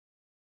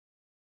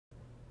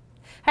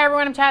Hi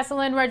everyone, I'm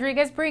Chaselyn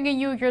Rodriguez bringing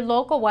you your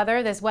local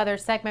weather. This weather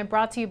segment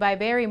brought to you by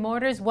Barry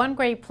Motors, one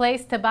great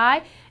place to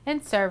buy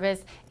and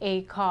service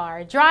a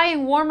car. Dry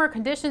and warmer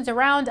conditions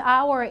around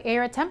our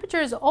area.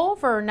 Temperatures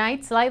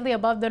overnight slightly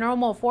above the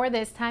normal for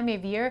this time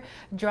of year.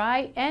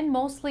 Dry and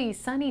mostly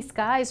sunny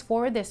skies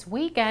for this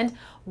weekend.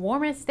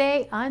 Warmest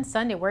day on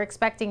Sunday. We're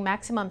expecting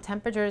maximum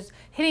temperatures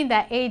hitting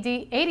that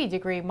 80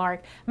 degree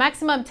mark.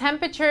 Maximum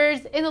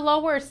temperatures in the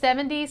lower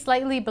 70s,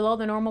 slightly below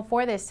the normal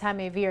for this time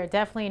of year.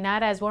 Definitely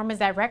not as warm as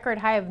that record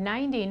high of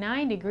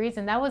 99 degrees,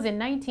 and that was in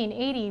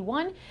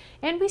 1981.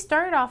 And we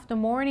started off the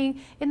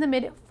morning in the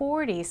mid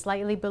 40s,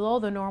 slightly below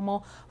the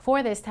normal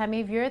for this time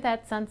of year.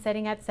 That sun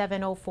setting at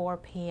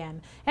 7:04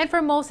 p.m. And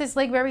for Moses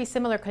Lake, very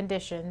similar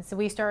conditions.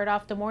 We started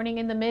off the morning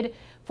in the mid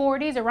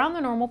 40s, around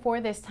the normal for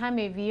this time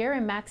of year,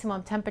 and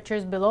maximum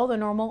temperatures below the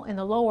normal in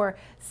the lower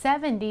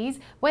 70s,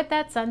 with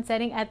that sun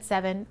setting at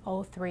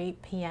 7:03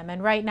 p.m.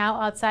 And right now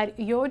outside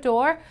your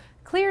door,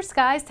 clear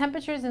skies,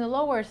 temperatures in the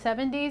lower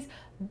 70s.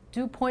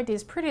 Dew point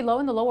is pretty low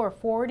in the lower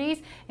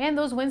 40s, and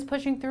those winds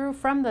pushing through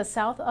from the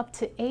south up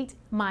to 8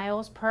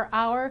 miles per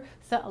hour.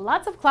 So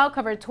lots of cloud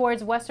cover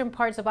towards western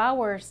parts of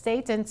our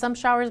state, and some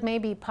showers may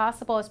be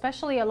possible,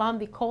 especially along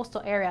the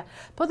coastal area.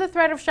 But the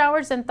threat of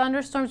showers and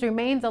thunderstorms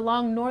remains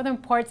along northern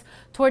parts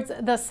towards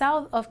the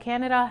south of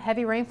Canada.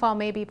 Heavy rainfall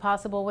may be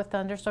possible with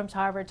thunderstorms.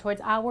 However, towards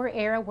our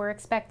area, we're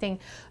expecting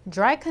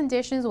dry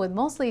conditions with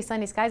mostly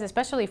sunny skies,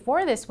 especially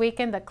for this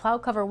weekend. The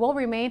cloud cover will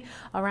remain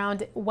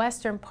around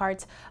western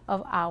parts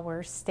of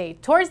our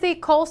state. Towards the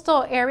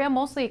coastal area,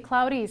 mostly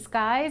cloudy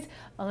skies.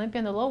 Olympia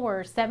in the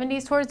lower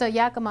 70s. Towards the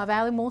Yakima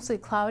Valley, mostly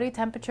cloudy,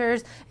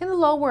 temperatures in the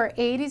lower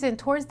 80s. And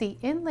towards the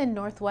inland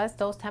northwest,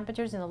 those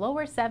temperatures in the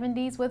lower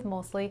 70s with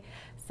mostly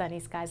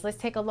sunny skies. Let's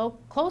take a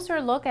closer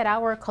look at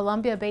our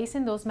Columbia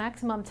Basin. Those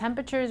maximum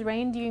temperatures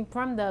ranging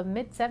from the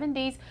mid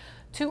 70s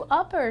to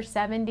upper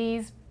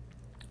 70s.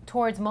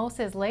 Towards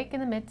Moses Lake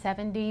in the mid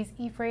 70s,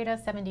 Ephrata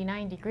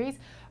 79 degrees,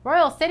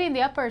 Royal City in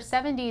the upper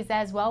 70s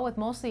as well with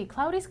mostly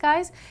cloudy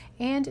skies,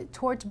 and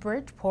towards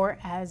Bridgeport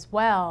as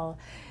well.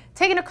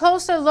 Taking a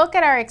closer look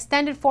at our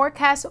extended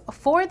forecast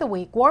for the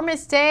week.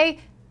 Warmest day,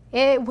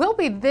 it will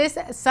be this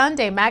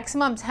Sunday.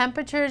 Maximum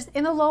temperatures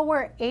in the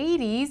lower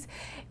 80s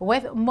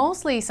with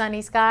mostly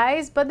sunny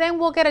skies, but then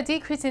we'll get a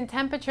decrease in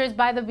temperatures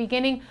by the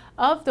beginning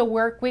of the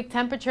work week.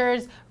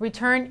 Temperatures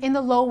return in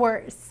the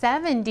lower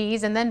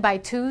 70s, and then by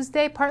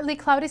Tuesday, partly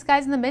cloudy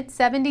skies in the mid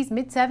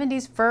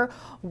 70s for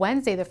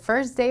Wednesday, the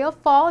first day of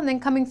fall, and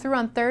then coming through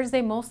on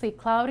Thursday, mostly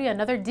cloudy.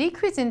 Another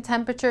decrease in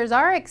temperatures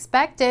are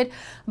expected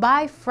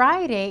by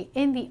Friday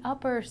in the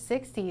upper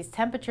 60s.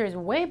 Temperatures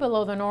way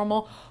below the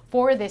normal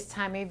for this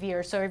time of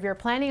year. So if you're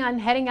planning on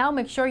heading out,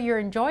 make sure you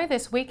enjoy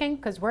this weekend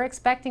because we're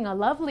expecting a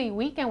lovely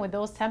weekend with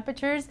those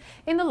temperatures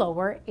in the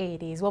lower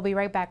 80s. We'll be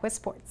right back with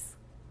sports.